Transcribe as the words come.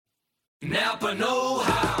Napa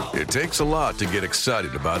know-how. It takes a lot to get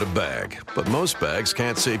excited about a bag, but most bags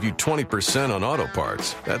can't save you 20% on auto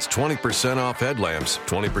parts. That's 20% off headlamps,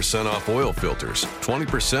 20% off oil filters,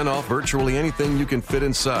 20% off virtually anything you can fit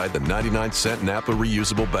inside the 99-cent Napa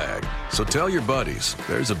reusable bag. So tell your buddies,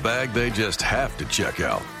 there's a bag they just have to check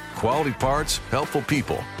out. Quality parts, helpful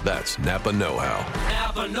people. That's Napa know-how.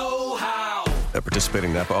 Napa know-how. At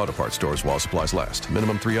participating Napa Auto Parts stores while supplies last.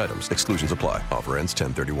 Minimum 3 items. Exclusions apply. Offer ends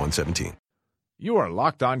 10/31/17. You are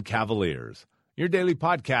Locked On Cavaliers, your daily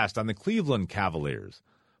podcast on the Cleveland Cavaliers,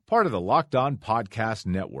 part of the Locked On Podcast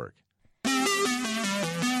Network.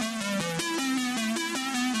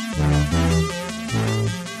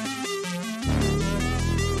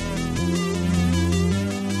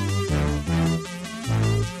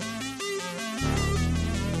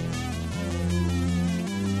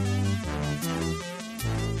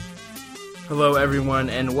 Hello, everyone,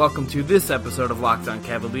 and welcome to this episode of Locked On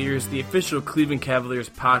Cavaliers, the official Cleveland Cavaliers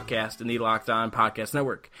podcast in the Locked On Podcast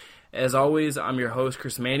Network. As always, I'm your host,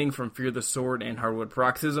 Chris Manning from Fear the Sword and Hardwood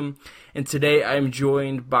Paroxysm, and today I'm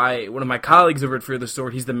joined by one of my colleagues over at Fear the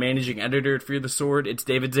Sword. He's the managing editor at Fear the Sword. It's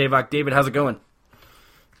David Zavok. David, how's it going?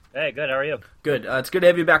 Hey, good. How are you? Good. It's good to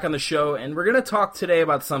have you back on the show, and we're going to talk today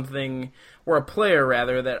about something, or a player,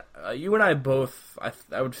 rather, that you and I both,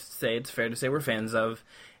 I would say it's fair to say we're fans of.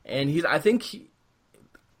 And in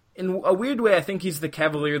a weird way, I think he's the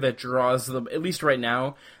Cavalier that draws at least right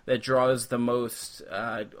now, that draws the most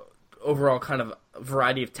overall kind of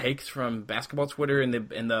variety of takes from basketball Twitter and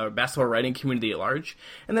the basketball writing community at large,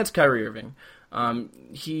 and that's Kyrie Irving.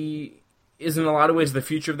 He is in a lot of ways the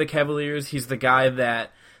future of the Cavaliers. He's the guy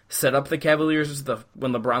that set up the Cavaliers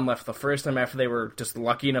when LeBron left the first time after they were just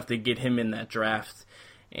lucky enough to get him in that draft.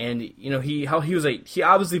 And he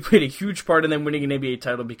obviously played a huge part in them winning an NBA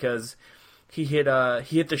title because he hit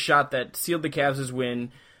the shot that sealed the Cavs'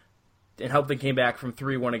 win and helped them came back from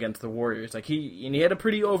 3-1 against the Warriors. He had a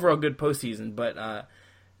pretty overall good postseason. But I'm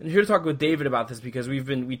here to talk with David about this because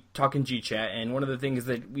we talk in G-Chat, and one of the things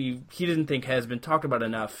that he didn't think has been talked about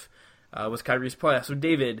enough was Kyrie's playoff. So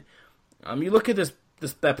David, you look at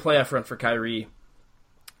that playoff run for Kyrie.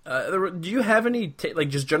 Do you have any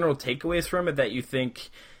just general takeaways from it that you think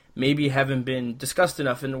maybe haven't been discussed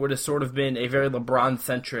enough and would have sort of been a very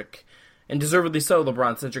LeBron-centric, and deservedly so,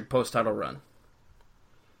 LeBron-centric post-title run?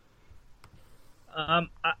 I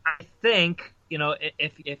think,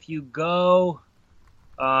 if you go,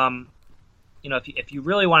 if you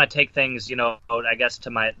really want to take things, I guess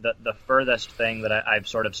to the furthest thing that I've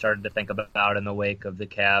sort of started to think about in the wake of the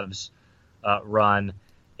Cavs run,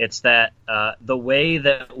 it's that the way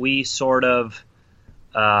that we sort of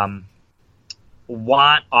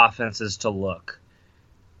want offenses to look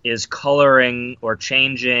is coloring or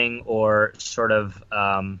changing or sort of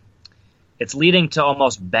it's leading to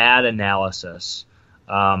almost bad analysis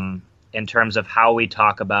in terms of how we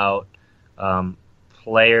talk about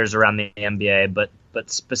players around the NBA, but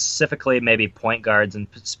specifically maybe point guards and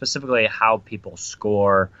specifically how people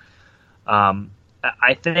score.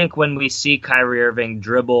 I think when we see Kyrie Irving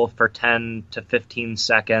dribble for 10 to 15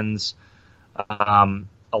 seconds,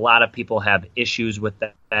 a lot of people have issues with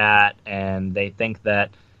that, and they think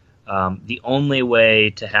that the only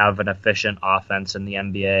way to have an efficient offense in the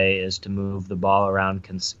NBA is to move the ball around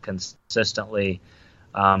consistently.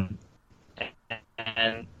 And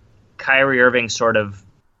Kyrie Irving sort of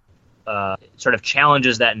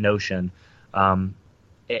challenges that notion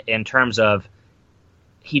in terms of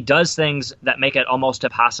he does things that make it almost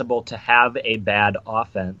impossible to have a bad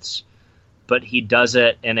offense, but he does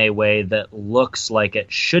it in a way that looks like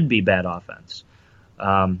it should be bad offense.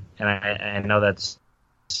 And I know that's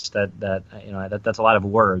a lot of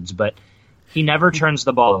words, but he never turns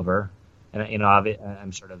the ball over. And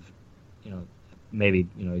I'm sort of maybe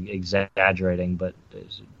exaggerating, but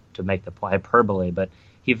to make the point, hyperbole. But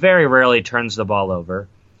he very rarely turns the ball over.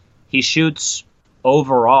 He shoots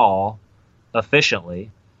overall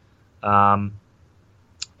efficiently, and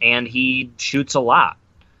he shoots a lot.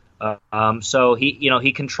 So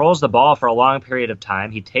he controls the ball for a long period of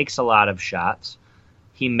time. He takes a lot of shots.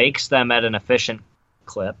 He makes them at an efficient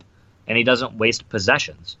clip, and he doesn't waste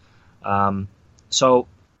possessions. So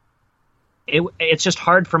it's just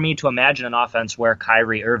hard for me to imagine an offense where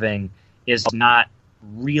Kyrie Irving is not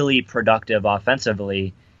really productive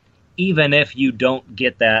offensively, even if you don't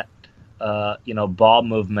get that ball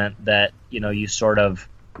movement that you sort of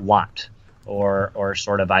want or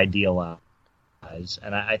sort of idealize.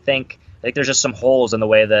 And I think there's just some holes in the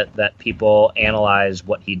way that people analyze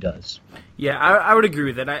what he does. Yeah, I would agree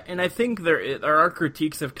with that. I think there are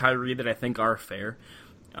critiques of Kyrie that I think are fair.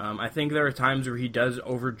 I think there are times where he does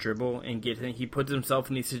over dribble and he puts himself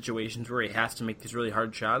in these situations where he has to make these really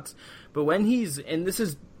hard shots. But when and this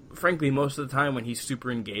is frankly most of the time when he's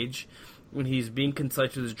super engaged, when he's being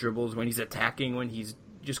concise with his dribbles, when he's attacking, when he's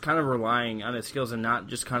just kind of relying on his skills and not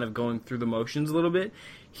just kind of going through the motions a little bit,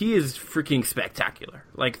 he is freaking spectacular.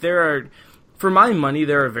 Like, for my money,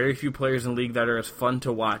 there are very few players in the league that are as fun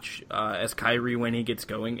to watch as Kyrie when he gets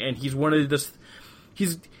going, and he's one of the.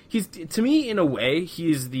 He's to me, in a way,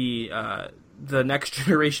 he's the next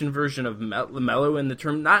generation version of LaMelo in the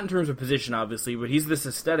term, not in terms of position, obviously, but he's this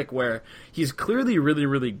aesthetic where he's clearly really,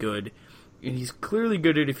 really good, and he's clearly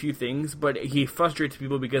good at a few things, but he frustrates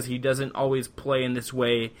people because he doesn't always play in this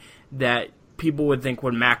way that people would think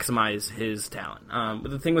would maximize his talent. But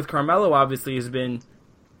the thing with Carmelo, obviously, has been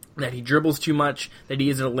that he dribbles too much, that he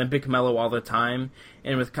is an Olympic Melo all the time,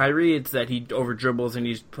 and with Kyrie, it's that he over dribbles and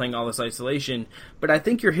he's playing all this isolation. But I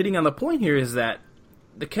think you're hitting on the point here is that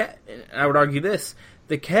I would argue this,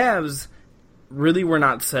 the Cavs really were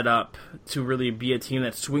not set up to really be a team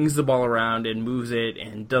that swings the ball around and moves it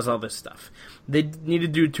and does all this stuff. They need to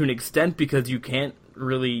do it to an extent because you become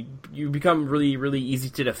really, really easy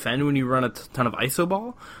to defend when you run a ton of iso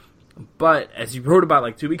ball. But as you wrote about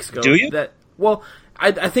like 2 weeks ago, do you?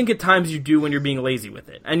 I think at times you do when you're being lazy with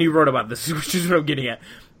it. And you wrote about this, which is what I'm getting at.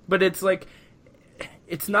 But it's like,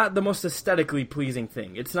 it's not the most aesthetically pleasing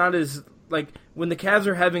thing. It's not as, like, when the Cavs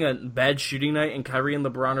are having a bad shooting night and Kyrie and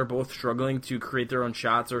LeBron are both struggling to create their own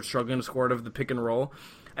shots or struggling to score out of the pick and roll,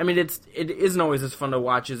 I mean, it isn't always as fun to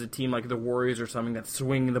watch as a team like the Warriors or something that's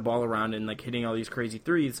swinging the ball around and, like, hitting all these crazy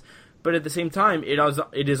threes. But at the same time, it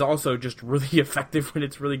is also just really effective when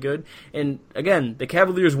it's really good. And, again, the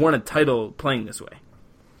Cavaliers won a title playing this way.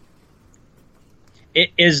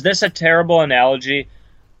 Is this a terrible analogy?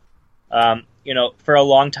 For a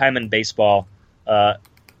long time in baseball,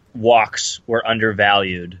 walks were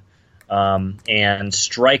undervalued, and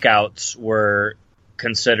strikeouts were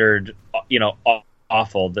considered,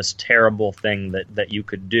 awful, this terrible thing that you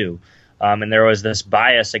could do. And there was this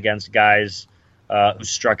bias against guys who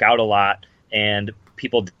struck out a lot, and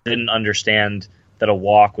people didn't understand that a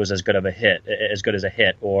walk was as good as a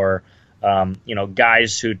hit, or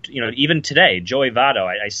guys who, even today, Joey Votto,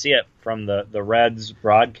 I see it from the Reds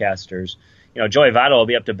broadcasters. Joey Votto will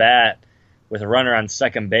be up to bat with a runner on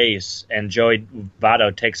second base, and Joey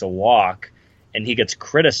Votto takes a walk, and he gets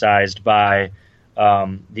criticized by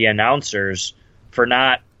the announcers for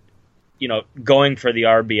not, going for the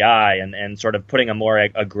RBI and sort of putting a more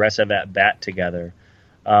aggressive at bat together.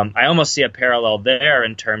 I almost see a parallel there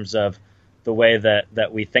in terms of the way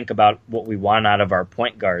that we think about what we want out of our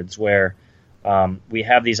point guards, where we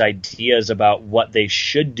have these ideas about what they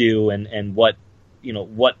should do and what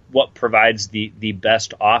provides the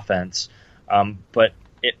best offense, but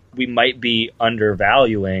we might be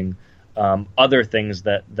undervaluing other things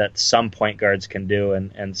that some point guards can do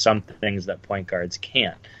and some things that point guards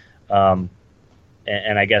can't, and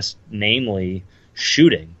I guess namely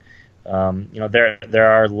shooting.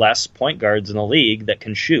 There are less point guards in the league that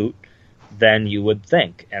can shoot than you would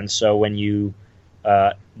think. And so when you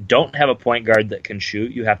don't have a point guard that can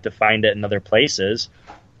shoot, you have to find it in other places.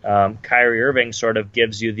 Kyrie Irving sort of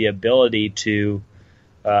gives you the ability to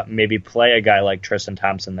maybe play a guy like Tristan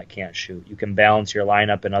Thompson that can't shoot. You can balance your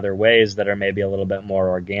lineup in other ways that are maybe a little bit more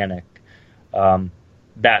organic.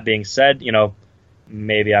 That being said,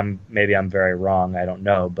 maybe I'm very wrong. I don't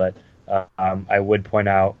know, but I would point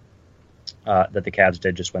out that the Cavs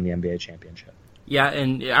did just win the NBA championship. Yeah,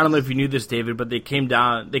 and I don't know if you knew this, David, but they came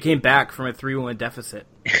back from a 3-1 deficit.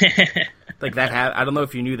 Like that. I don't know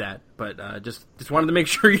if you knew that, but just wanted to make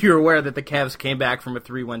sure you're aware that the Cavs came back from a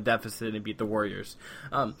 3-1 deficit and beat the Warriors.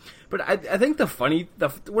 But I think one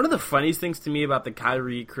of the funniest things to me about the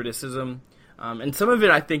Kyrie criticism, and some of it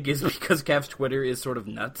I think is because Cavs Twitter is sort of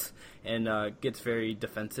nuts and gets very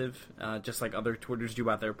defensive, just like other Twitters do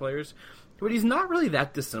about their players. But he's not really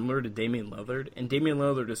that dissimilar to Damian Lillard, and Damian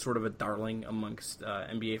Lillard is sort of a darling amongst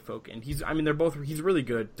NBA folk. And he's really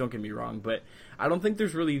good, don't get me wrong, but I don't think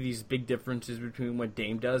there's really these big differences between what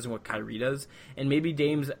Dame does and what Kyrie does. And maybe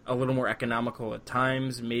Dame's a little more economical at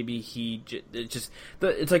times. Maybe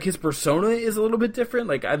it's like his persona is a little bit different.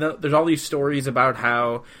 Like there's all these stories about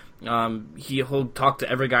how he'll talk to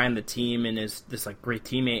every guy on the team and is this like great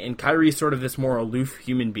teammate, and Kyrie's sort of this more aloof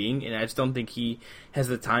human being, and I just don't think he has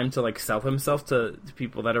the time to like sell himself to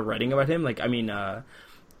people that are writing about him. Like, I mean,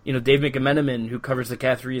 Dave McMenamin, who covers the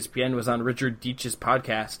Cavs for ESPN, was on Richard Deitch's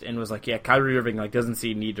podcast and was like, yeah, Kyrie Irving like doesn't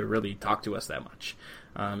see a need to really talk to us that much,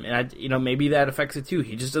 and maybe that affects it too.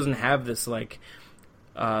 He just doesn't have this like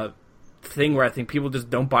thing where I think people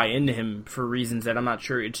just don't buy into him for reasons that I'm not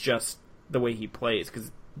sure it's just the way he plays,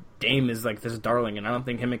 because Dame is like this darling, and I don't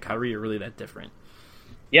think him and Kyrie are really that different.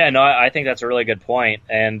 Yeah, no, I think that's a really good point.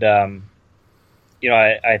 And,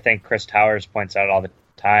 I think Chris Towers points out all the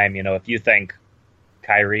time, if you think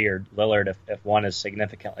Kyrie or Lillard, if one is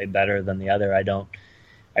significantly better than the other, I don't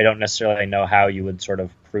necessarily know how you would sort of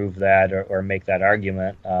prove that or make that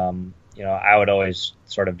argument. I would always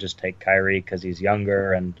sort of just take Kyrie because he's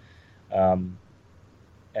younger and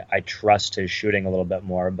I trust his shooting a little bit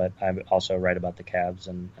more, but I'm also right about the Cavs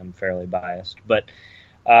and I'm fairly biased. But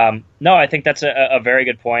no, I think that's a very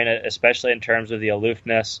good point, especially in terms of the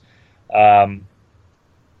aloofness. I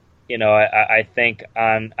think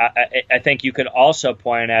you could also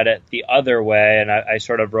point at it the other way, and I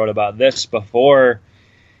sort of wrote about this before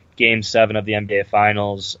Game 7 of the NBA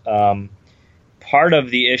Finals. Part of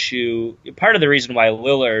the reason why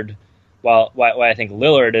Lillard, why I think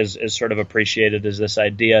Lillard is sort of appreciated is this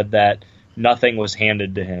idea that nothing was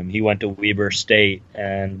handed to him. He went to Weber State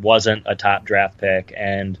and wasn't a top draft pick,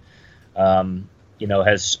 and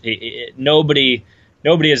nobody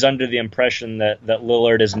is under the impression that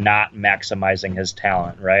Lillard is not maximizing his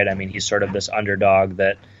talent, right? I mean, he's sort of this underdog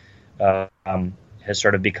that has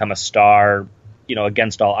sort of become a star,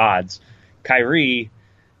 against all odds. Kyrie,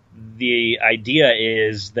 the idea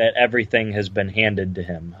is that everything has been handed to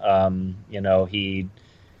him. He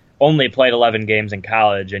only played 11 games in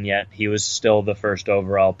college, and yet he was still the first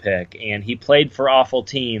overall pick. And he played for awful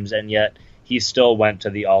teams, and yet he still went to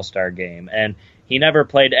the All-Star game. And he never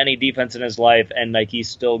played any defense in his life, and Nike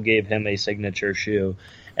still gave him a signature shoe.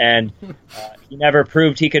 And he never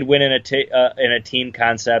proved he could win in a team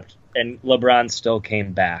concept, and LeBron still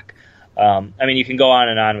came back. You can go on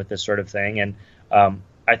and on with this sort of thing, and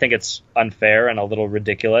I think it's unfair and a little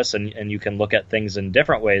ridiculous, and you can look at things in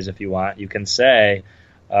different ways if you want. You can say,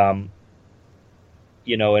 in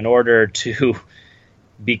order to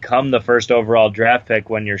become the first overall draft pick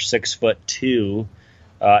when you're 6'2",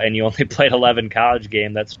 and you only played 11 college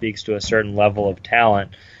games, that speaks to a certain level of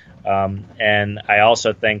talent. And I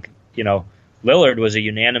also think, Lillard was a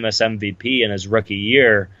unanimous MVP in his rookie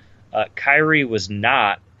year. Kyrie was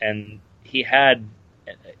not, and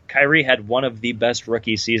Kyrie had one of the best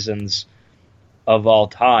rookie seasons of all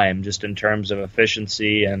time, just in terms of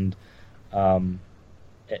efficiency and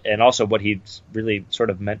also what he really sort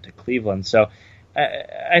of meant to Cleveland. So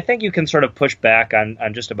I think you can sort of push back on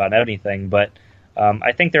just about anything, but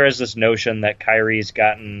I think there is this notion that Kyrie's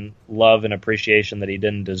gotten love and appreciation that he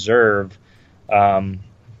didn't deserve. I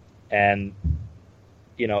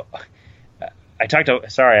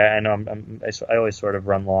always sort of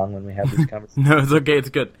run long when we have these conversations. No, it's okay. It's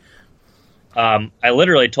good. I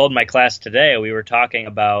literally told my class today, we were talking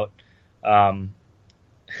about, I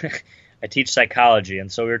teach psychology,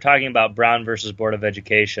 and so we were talking about Brown versus Board of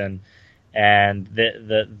Education, and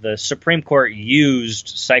the Supreme Court used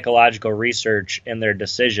psychological research in their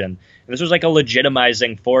decision. This was like a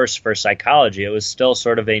legitimizing force for psychology. It was still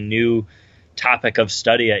sort of a new topic of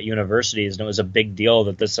study at universities, and it was a big deal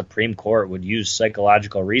that the Supreme Court would use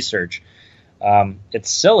psychological research. It's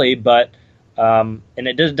silly, but and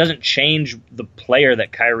it doesn't change the player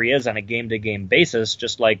that Kyrie is on a game-to-game basis,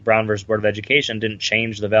 just like Brown versus Board of Education didn't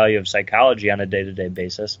change the value of psychology on a day-to-day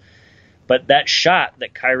basis. But that shot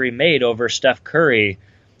that Kyrie made over Steph Curry,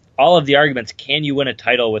 all of the arguments, can you win a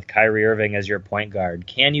title with Kyrie Irving as your point guard?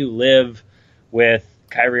 Can you live with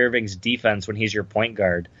Kyrie Irving's defense when he's your point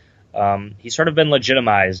guard? He's sort of been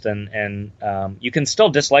legitimized, and you can still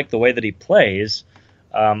dislike the way that he plays,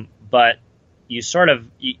 but you sort of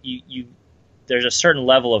there's a certain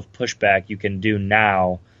level of pushback you can do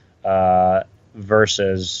now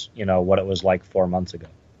versus what it was like 4 months ago.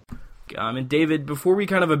 And David, before we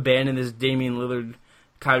kind of abandon this Damian Lillard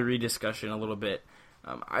Kyrie discussion a little bit,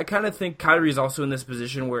 I kind of think Kyrie's also in this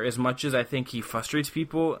position where, as much as I think he frustrates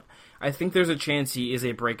people, I think there's a chance he is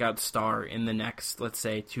a breakout star in the next, let's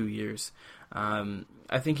say, 2 years.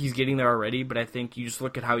 I think he's getting there already, but I think you just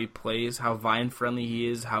look at how he plays, how Vine-friendly he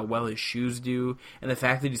is, how well his shoes do, and the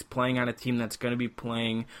fact that he's playing on a team that's going to be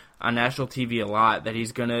playing on national TV a lot, that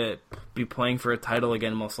he's going to be playing for a title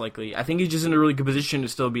again, most likely. I think he's just in a really good position to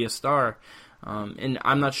still be a star. And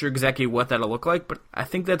I'm not sure exactly what that'll look like, but I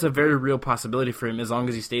think that's a very real possibility for him as long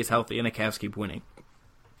as he stays healthy and the Cavs keep winning.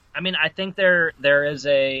 I think there is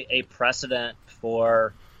a precedent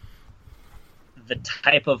for the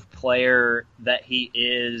type of player that he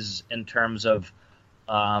is in terms of,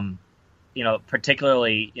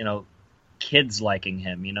 particularly, kids liking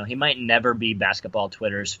him. He might never be basketball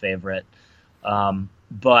Twitter's favorite,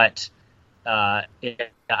 but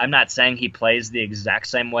I'm not saying he plays the exact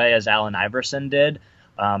same way as Allen Iverson did,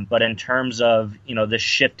 but in terms of, the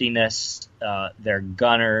shiftiness, they're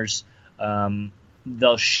gunners,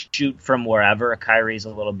 they'll shoot from wherever. Kyrie's a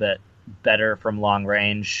little bit better from long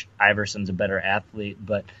range. Iverson's a better athlete,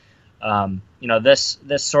 but this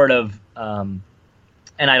sort of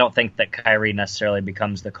and I don't think that Kyrie necessarily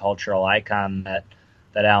becomes the cultural icon that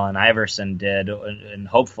Allen Iverson did, and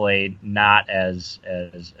hopefully not as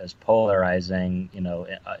polarizing,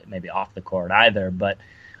 maybe off the court either. But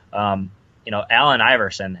Allen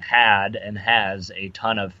Iverson had and has a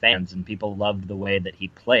ton of fans, and people loved the way that he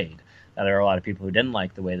played. Now, there are a lot of people who didn't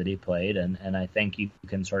like the way that he played, and I think you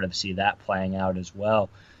can sort of see that playing out as well.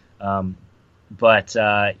 I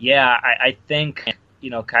think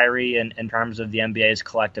Kyrie, in terms of the NBA's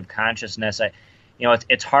collective consciousness,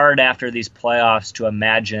 it's hard after these playoffs to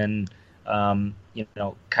imagine,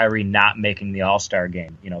 Kyrie not making the All-Star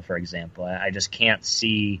game, for example. I just can't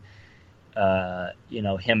see,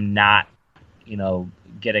 him not,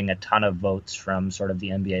 getting a ton of votes from sort of the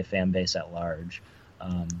NBA fan base at large.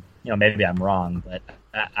 Maybe I'm wrong, but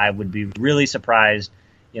I would be really surprised,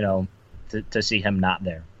 to see him not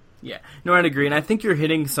there. Yeah, no, I'd agree. And I think you're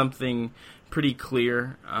hitting something pretty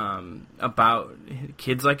clear about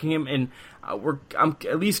kids liking him. And I'm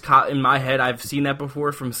at least caught in my head. I've seen that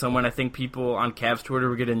before from someone. I think people on Cavs Twitter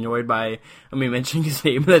would get annoyed by me mentioning his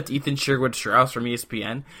name. That's Ethan Sherwood-Strauss from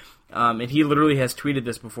ESPN. And he literally has tweeted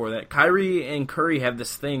this before, that Kyrie and Curry have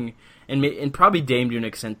this thing, and probably Dame to an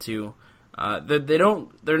extent too. They're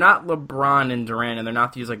not LeBron and Durant, and they're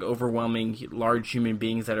not these like overwhelming large human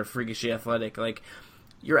beings that are freakishly athletic. Like,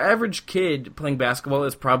 your average kid playing basketball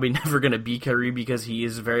is probably never going to be Kyrie because he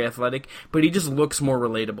is very athletic, but he just looks more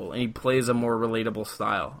relatable, and he plays a more relatable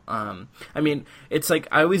style. It's like,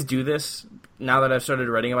 I always do this now that I've started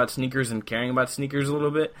writing about sneakers and caring about sneakers a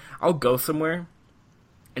little bit. I'll go somewhere,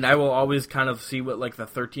 and I will always kind of see what like the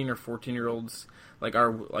 13 or 14-year-olds like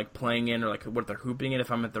are like playing in, or like what they're hooping in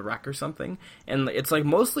if I'm at the rec or something. And it's like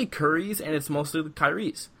mostly Curry's, and it's mostly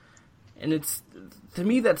Kyrie's. And it's, to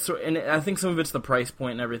me, and I think some of it's the price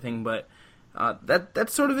point and everything, but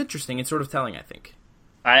that's sort of interesting. It's sort of telling, I think.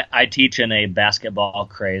 I teach in a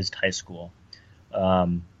basketball-crazed high school.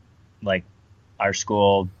 Like, our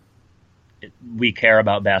school, we care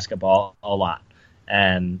about basketball a lot.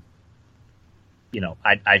 And,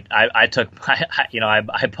 I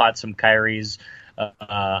bought some Kyrie's.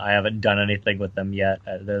 I haven't done anything with them yet.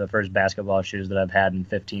 They're the first basketball shoes that I've had in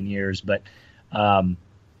 15 years, but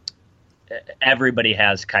everybody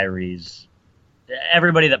has Kyrie's.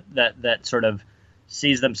 Everybody that sort of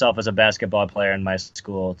sees themselves as a basketball player in my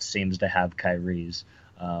school seems to have Kyrie's.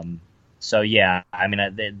 So yeah,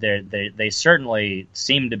 they certainly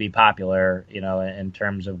seem to be popular, in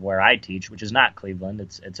terms of where I teach, which is not Cleveland.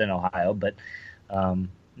 It's in Ohio, but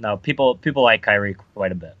no, people like Kyrie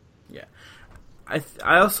quite a bit. Yeah.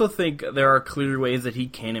 I also think there are clear ways that he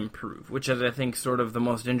can improve, which is, I think, sort of the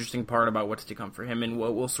most interesting part about what's to come for him and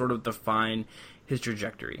what will sort of define his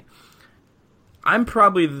trajectory. I don't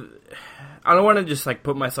want to just like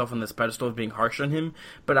put myself on this pedestal of being harsh on him,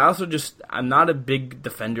 but I'm not a big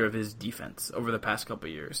defender of his defense over the past couple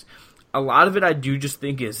of years. A lot of it I do just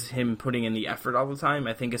think is him putting in the effort all the time.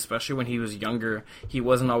 I think especially when he was younger, he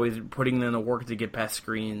wasn't always putting in the work to get past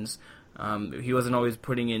screens. He wasn't always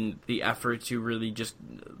putting in the effort to really just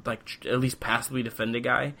like at least passively defend a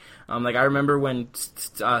guy. Like I remember when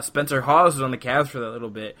Spencer Hawes was on the Cavs for that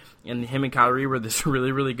little bit, and him and Kyrie were this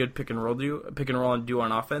really, really good pick and roll and do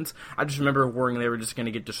on offense. I just remember worrying they were just going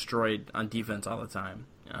to get destroyed on defense all the time.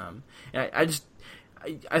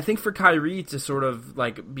 I think for Kyrie to sort of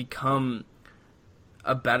like become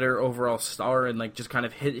a better overall star and like just kind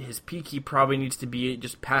of hit his peak, he probably needs to be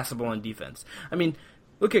just passable on defense.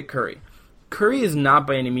 Look at Curry. Curry is not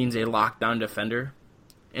by any means a lockdown defender.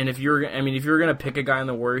 And if you're going to pick a guy in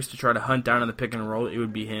the Warriors to try to hunt down in the pick and roll, it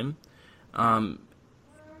would be him. And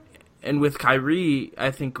with Kyrie,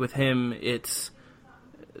 I think with him, it's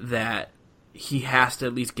that he has to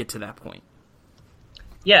at least get to that point.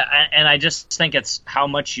 Yeah, and I just think it's how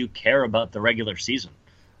much you care about the regular season.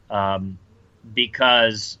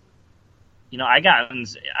 Because,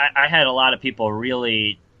 I had a lot of people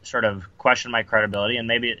really sort of question my credibility, and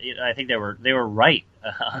maybe I think they were right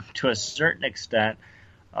to a certain extent.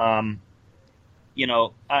 How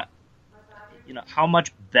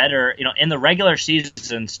much better, in the regular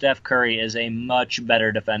season, Steph Curry is a much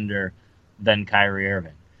better defender than Kyrie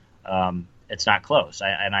Irving. It's not close,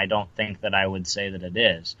 and I don't think that I would say that it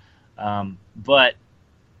is. But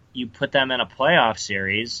you put them in a playoff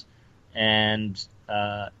series, and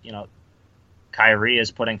Kyrie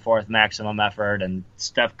is putting forth maximum effort, and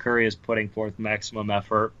Steph Curry is putting forth maximum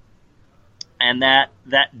effort, and that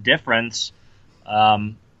difference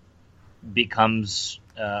becomes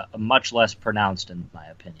much less pronounced, in my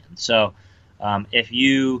opinion. So, If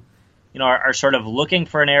you are sort of looking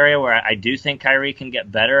for an area where I do think Kyrie can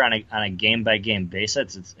get better on a game by game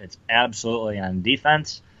basis, it's absolutely on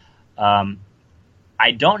defense. I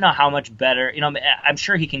don't know how much better. I'm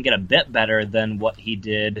sure he can get a bit better than what he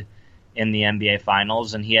did in the NBA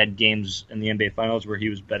Finals, and he had games in the NBA Finals where he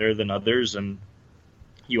was better than others, and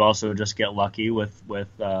you also just get lucky with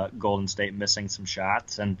Golden State missing some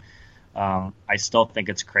shots. And I still think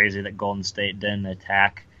it's crazy that Golden State didn't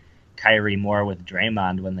attack Kyrie more with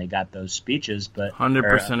Draymond when they got those speeches, but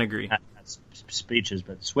 100% agree. Not speeches,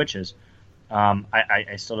 but switches.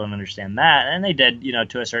 I still don't understand that, and they did,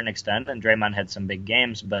 to a certain extent. And Draymond had some big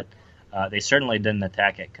games, but they certainly didn't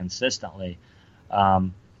attack it consistently. But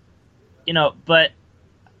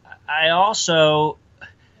I've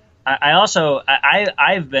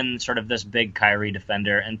been sort of this big Kyrie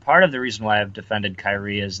defender, and part of the reason why I've defended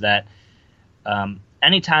Kyrie is that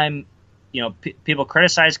anytime people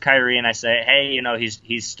criticize Kyrie, and I say, hey,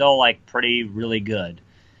 he's still like really good,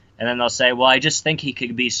 and then they'll say, well, I just think he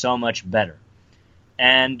could be so much better,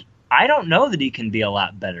 and I don't know that he can be a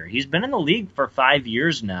lot better. He's been in the league for 5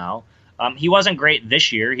 years now. He wasn't great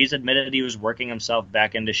this year. He's admitted he was working himself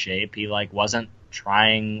back into shape. He wasn't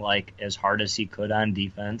trying as hard as he could on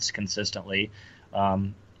defense consistently.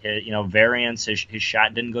 Variance, his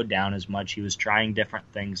shot didn't go down as much. He was trying different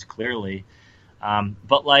things clearly.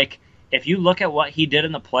 But if you look at what he did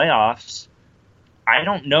in the playoffs, I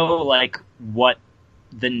don't know what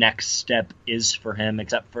the next step is for him,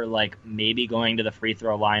 except for maybe going to the free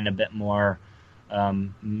throw line a bit more.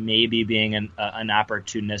 Maybe being an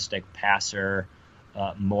opportunistic passer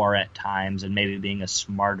more at times, and maybe being a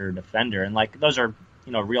smarter defender. And those are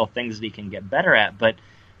real things that he can get better at. But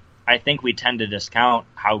I think we tend to discount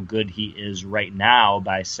how good he is right now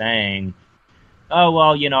by saying, oh,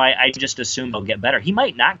 well, I just assume he'll get better. He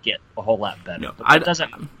might not get a whole lot better. No, but that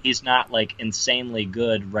doesn't mean he's not insanely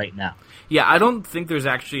good right now. Yeah, I don't think there's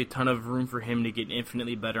actually a ton of room for him to get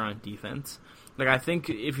infinitely better on defense. I think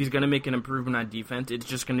if he's going to make an improvement on defense, it's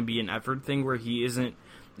just going to be an effort thing where he isn't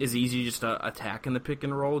as easy just to attack in the pick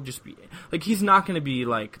and roll. He's not going to be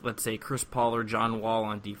let's say, Chris Paul or John Wall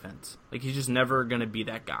on defense. He's just never going to be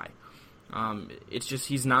that guy. It's just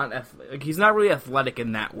he's not really athletic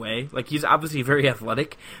in that way. He's obviously very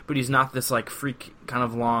athletic, but he's not this freak kind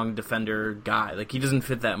of long defender guy. He doesn't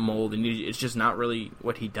fit that mold, and it's just not really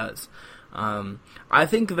what he does. I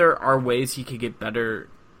think there are ways he could get better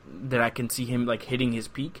that I can see him hitting his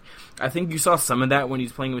peak. I think you saw some of that when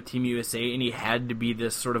he's playing with Team USA, and he had to be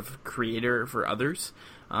this sort of creator for others.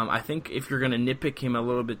 I think if you're going to nitpick him a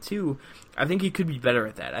little bit too, I think he could be better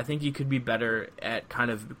at that. I think he could be better at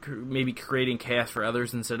kind of maybe creating chaos for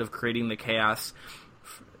others instead of creating the chaos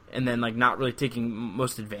and then not really taking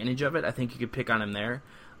most advantage of it. I think you could pick on him there.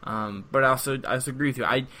 But I also agree with you.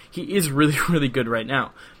 He is really, really good right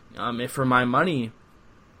now. If for my money,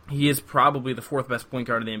 he is probably the fourth best point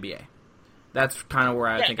guard in the NBA. That's kind of where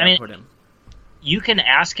I think I put him. You can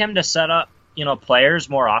ask him to set up, players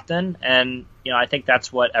more often, and I think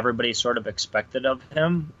that's what everybody sort of expected of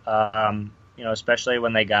him. Especially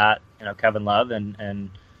when they got Kevin Love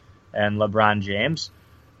and LeBron James.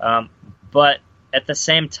 But at the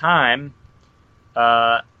same time,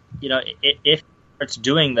 if it's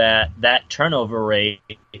doing that turnover rate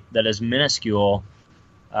that is minuscule,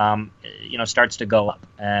 starts to go up,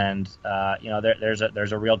 and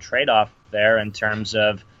there's a real trade-off there in terms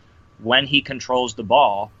of when he controls the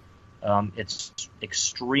ball. It's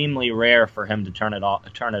extremely rare for him to turn it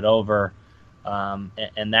over,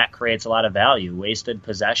 and that creates a lot of value. Wasted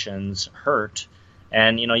possessions hurt,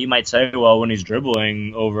 and you might say, well, when he's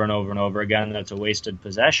dribbling over and over and over again, that's a wasted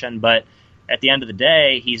possession. But at the end of the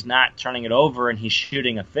day, he's not turning it over, and he's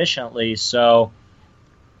shooting efficiently, so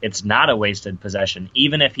it's not a wasted possession,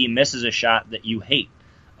 even if he misses a shot that you hate.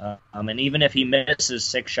 And even if he misses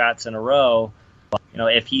 6 shots in a row,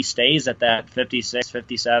 if he stays at that 56,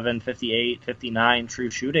 57, 58, 59 true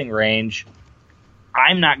shooting range,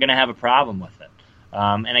 I'm not going to have a problem with it.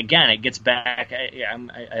 And again, it gets back.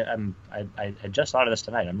 I just thought of this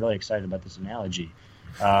tonight. I'm really excited about this analogy.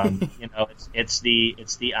 It's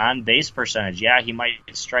the on base percentage. Yeah, he might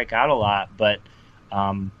strike out a lot, but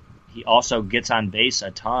he also gets on base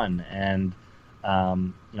a ton and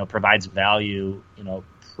provides value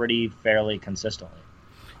pretty fairly consistently.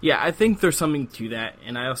 Yeah, I think there's something to that,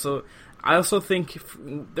 and I also think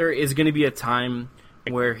there is going to be a time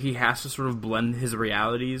where he has to sort of blend his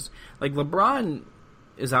realities. LeBron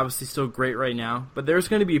is obviously still great right now, but there's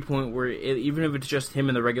going to be a point where even if it's just him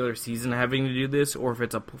in the regular season having to do this, or if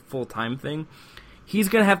it's a full-time thing, he's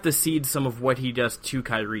going to have to cede some of what he does to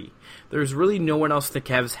Kyrie. There's really no one else the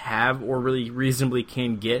Cavs have or really reasonably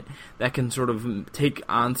can get that can sort of take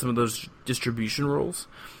on some of those distribution roles.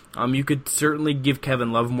 You could certainly give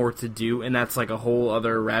Kevin Love more to do, and that's like a whole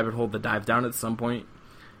other rabbit hole to dive down at some point,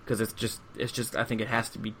 because it's just I think it has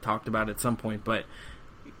to be talked about at some point. But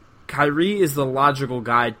Kyrie is the logical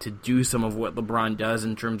guy to do some of what LeBron does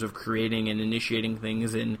in terms of creating and initiating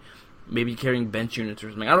things and maybe carrying bench units or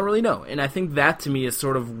something. I don't really know, and I think that to me is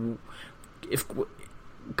sort of if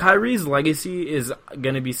Kyrie's legacy is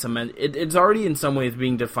going to be cemented. It's already in some ways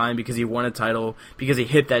being defined because he won a title, because he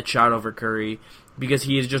hit that shot over Curry, because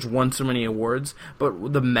he has just won so many awards.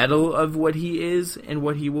 But the metal of what he is and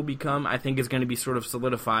what he will become, I think, is going to be sort of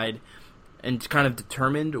solidified and kind of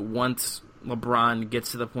determined once LeBron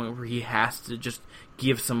gets to the point where he has to just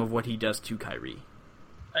give some of what he does to Kyrie.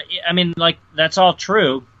 I mean, like, that's all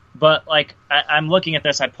true, but, like, I'm looking at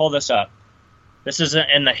this, I pull this up. This is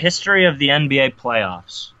in the history of the NBA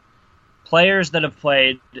playoffs. Players that have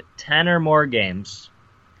played 10 or more games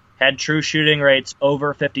had true shooting rates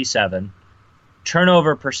over 57,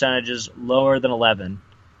 turnover percentages lower than 11,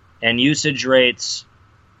 and usage rates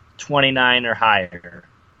 29 or higher.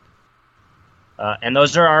 And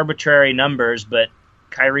those are arbitrary numbers, but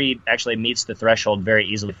Kyrie actually meets the threshold very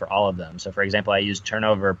easily for all of them. So, for example, I used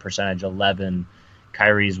turnover percentage 11.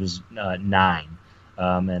 Kyrie's was 9.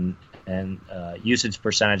 And usage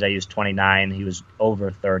percentage, I used 29. He was over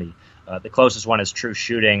 30. The closest one is true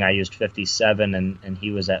shooting. I used 57, and he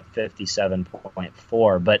was at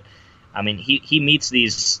 57.4. But, I mean, he meets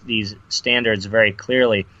these standards very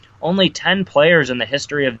clearly. Only 10 players in the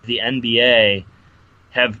history of the NBA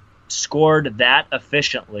have scored that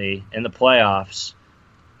efficiently in the playoffs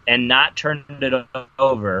and not turned it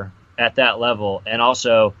over at that level, and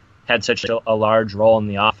also had such a large role in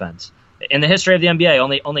the offense. In the history of the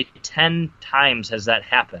NBA, only 10 times has that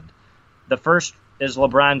happened. The first is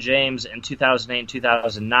LeBron James in 2008 and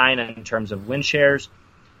 2009 in terms of win shares.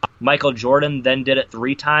 Michael Jordan then did it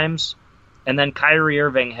 3 times. And then Kyrie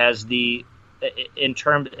Irving has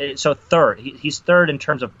third. He's third in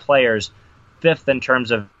terms of players, 5th in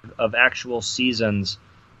terms of actual seasons,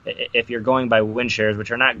 if you're going by win shares,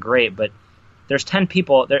 which are not great, but there's 10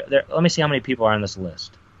 people. Let me see how many people are on this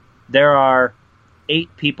list. There are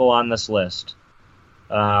 8 people on this list.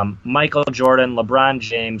 Michael Jordan, LeBron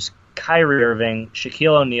James, Kyrie Irving,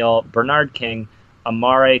 Shaquille O'Neal, Bernard King,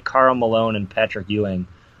 Amare, Karl Malone, and Patrick Ewing.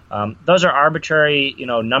 Those are arbitrary,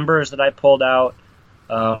 numbers that I pulled out.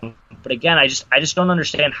 But again, I just don't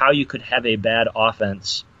understand how you could have a bad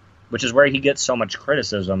offense, which is where he gets so much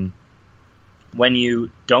criticism, when you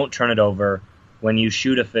don't turn it over, when you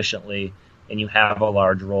shoot efficiently, and you have a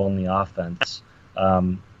large role in the offense.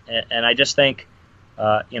 And I just think,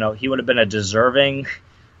 he would have been a deserving,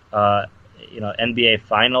 NBA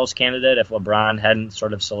Finals candidate if LeBron hadn't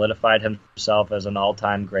sort of solidified himself as an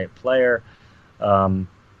all-time great player. And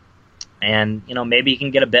maybe he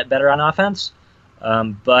can get a bit better on offense.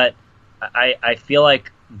 But I feel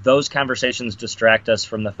like those conversations distract us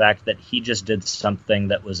from the fact that he just did something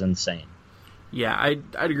that was insane. Yeah, I'd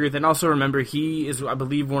agree with that. And also remember, he is, I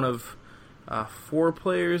believe, one of 4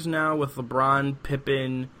 players now with LeBron,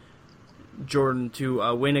 Pippen, Jordan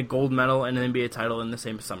to win a gold medal and an NBA title in the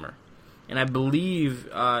same summer. And I believe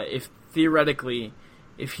if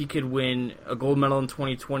he could win a gold medal in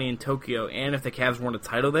 2020 in Tokyo, and if the Cavs won a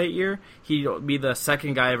title that year, he'd be the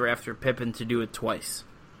second guy ever after Pippen to do it twice.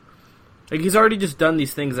 Like, he's already just done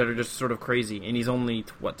these things that are just sort of crazy, and he's only,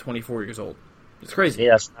 24 years old. It's crazy.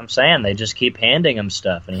 Yeah, that's what I'm saying. They just keep handing him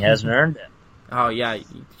stuff, and he hasn't earned it. Oh, yeah.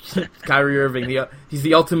 Kyrie Irving, he's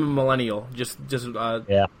the ultimate millennial, just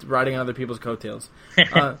riding on other people's coattails.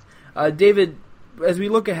 David, as we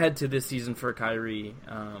look ahead to this season for Kyrie,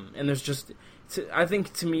 and there's just, I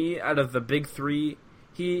think to me, out of the big 3,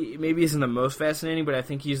 he maybe isn't the most fascinating, but I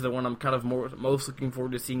think he's the one I'm kind of most looking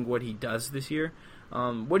forward to seeing what he does this year.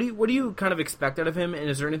 What do you kind of expect out of him, and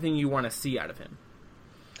is there anything you want to see out of him?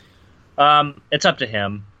 It's up to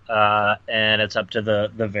him, and it's up to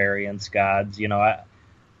the variance gods.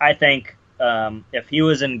 I think if he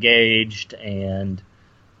was engaged and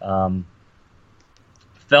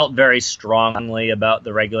felt very strongly about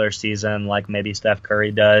the regular season, like maybe Steph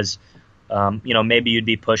Curry does, maybe you'd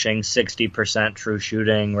be pushing 60% true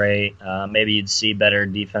shooting rate. Maybe you'd see better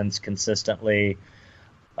defense consistently.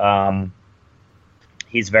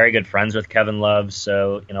 He's very good friends with Kevin Love,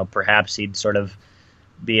 so perhaps he'd sort of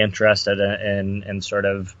be interested in sort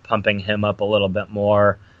of pumping him up a little bit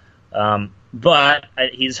more. But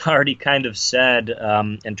he's already kind of said,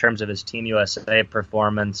 in terms of his Team USA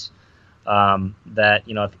performance, that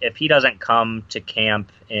if he doesn't come to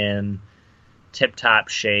camp in tip-top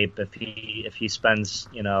shape, if he spends,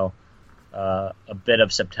 a bit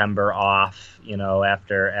of September off,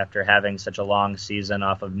 after having such a long season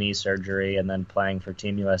off of knee surgery and then playing for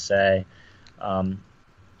Team USA,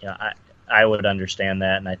 I would understand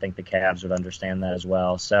that, and I think the Cavs would understand that as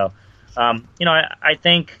well. So, I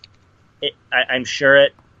think I'm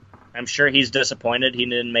sure he's disappointed he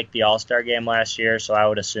didn't make the All-Star game last year, so I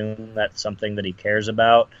would assume that's something that he cares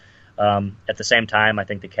about. At the same time, I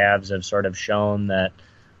think the Cavs have sort of shown that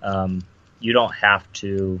you don't have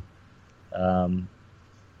to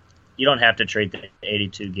treat the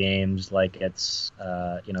 82 games like it's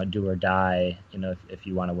do or die. If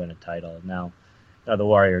you want to win a title. Now, the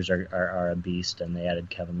Warriors are a beast, and they added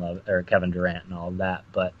Kevin Durant and all of that,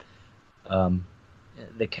 but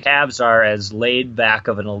the Cavs are as laid back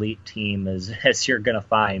of an elite team as you're going to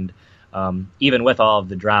find, even with all of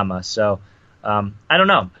the drama. So I don't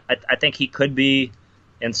know. I think he could be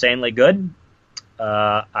insanely good.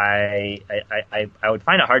 I would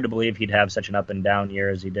find it hard to believe he'd have such an up and down year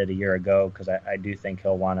as he did a year ago, because I do think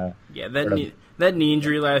he'll want to. Yeah, that knee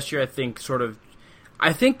injury last year, I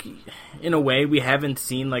think in a way we haven't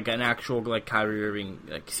seen like an actual like Kyrie Irving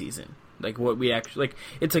like season. Like what we actually like,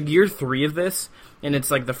 it's like year 3 of this, and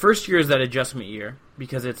it's like the first year is that adjustment year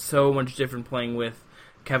because it's so much different playing with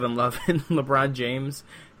Kevin Love and LeBron James.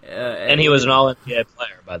 And he was an All-NBA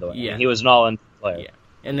player, by the way. Yeah, he was an All-NBA player. Yeah,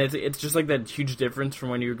 and it's just like that huge difference from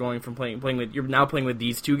when you're going from playing with you're now playing with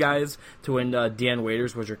these two guys to when Deion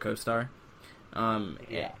Waiters was your co-star. Shout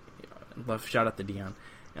out to Deion.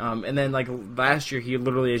 And then, like, last year, he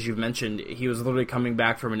literally, as you've mentioned, he was literally coming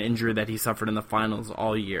back from an injury that he suffered in the finals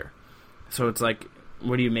all year. So it's like,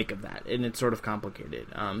 what do you make of that? And it's sort of complicated.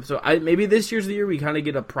 So maybe this year's the year we kind of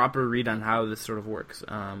get a proper read on how this sort of works.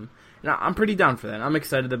 And I'm pretty down for that. I'm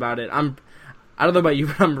excited about it. I don't know about you,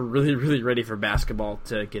 but I'm really, really ready for basketball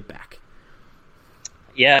to get back.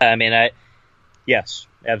 Yeah, I mean, yes,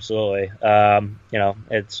 absolutely. I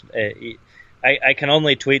can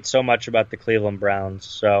only tweet so much about the Cleveland Browns,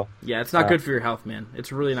 so... Yeah, it's not good for your health, man.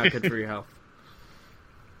 It's really not good for your health.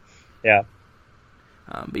 Yeah.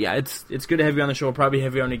 But yeah, it's good to have you on the show. We'll probably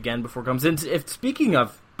have you on again before it comes in. Speaking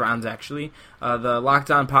of Browns, actually, the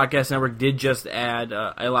Locked On Podcast Network did just add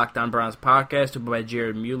a Locked On Browns podcast by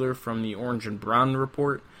Jared Mueller from the Orange and Brown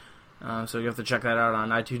Report. So you have to check that out on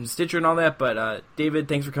iTunes and Stitcher and all that. But David,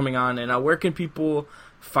 thanks for coming on. And where can people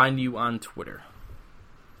find you on Twitter?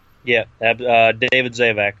 Yeah, David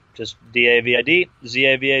Zavac, just DAVID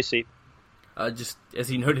ZAVAC. Just as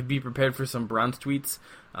he noted, be prepared for some Browns tweets.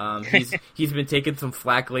 He's been taking some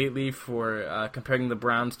flack lately for comparing the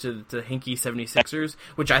Browns to hinky 76ers,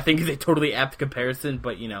 which I think is a totally apt comparison,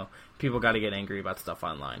 but people got to get angry about stuff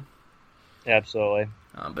online. Absolutely.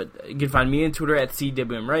 But you can find me on Twitter at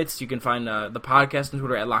CWMWrites. You can find the podcast on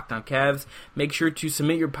Twitter at Locked On Cavs. Make sure to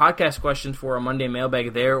submit your podcast questions for our Monday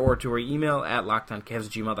mailbag there or to our email at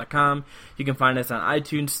lockedoncavs@gmail.com. You can find us on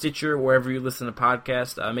iTunes, Stitcher, wherever you listen to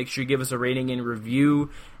podcasts. Make sure you give us a rating and review,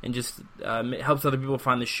 and just it helps other people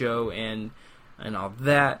find the show and all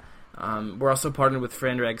that. We're also partnered with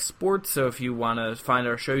Fanrag Sports, so if you want to find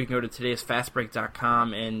our show, you can go to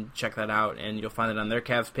todaysfastbreak.com and check that out, and you'll find it on their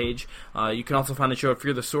Cavs page. You can also find the show at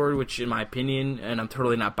Fear the Sword, which, in my opinion, and I'm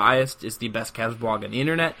totally not biased, is the best Cavs blog on the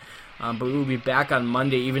internet. But we will be back on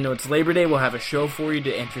Monday. Even though it's Labor Day, we'll have a show for you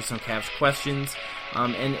to answer some Cavs questions.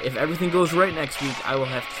 And if everything goes right next week, I will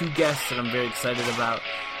have 2 guests that I'm very excited about.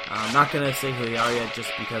 I'm not going to say who they are yet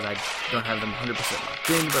just because I don't have them 100% locked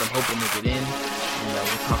in, but I'm hoping to get in. And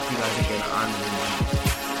we'll talk to you guys again on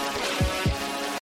Monday.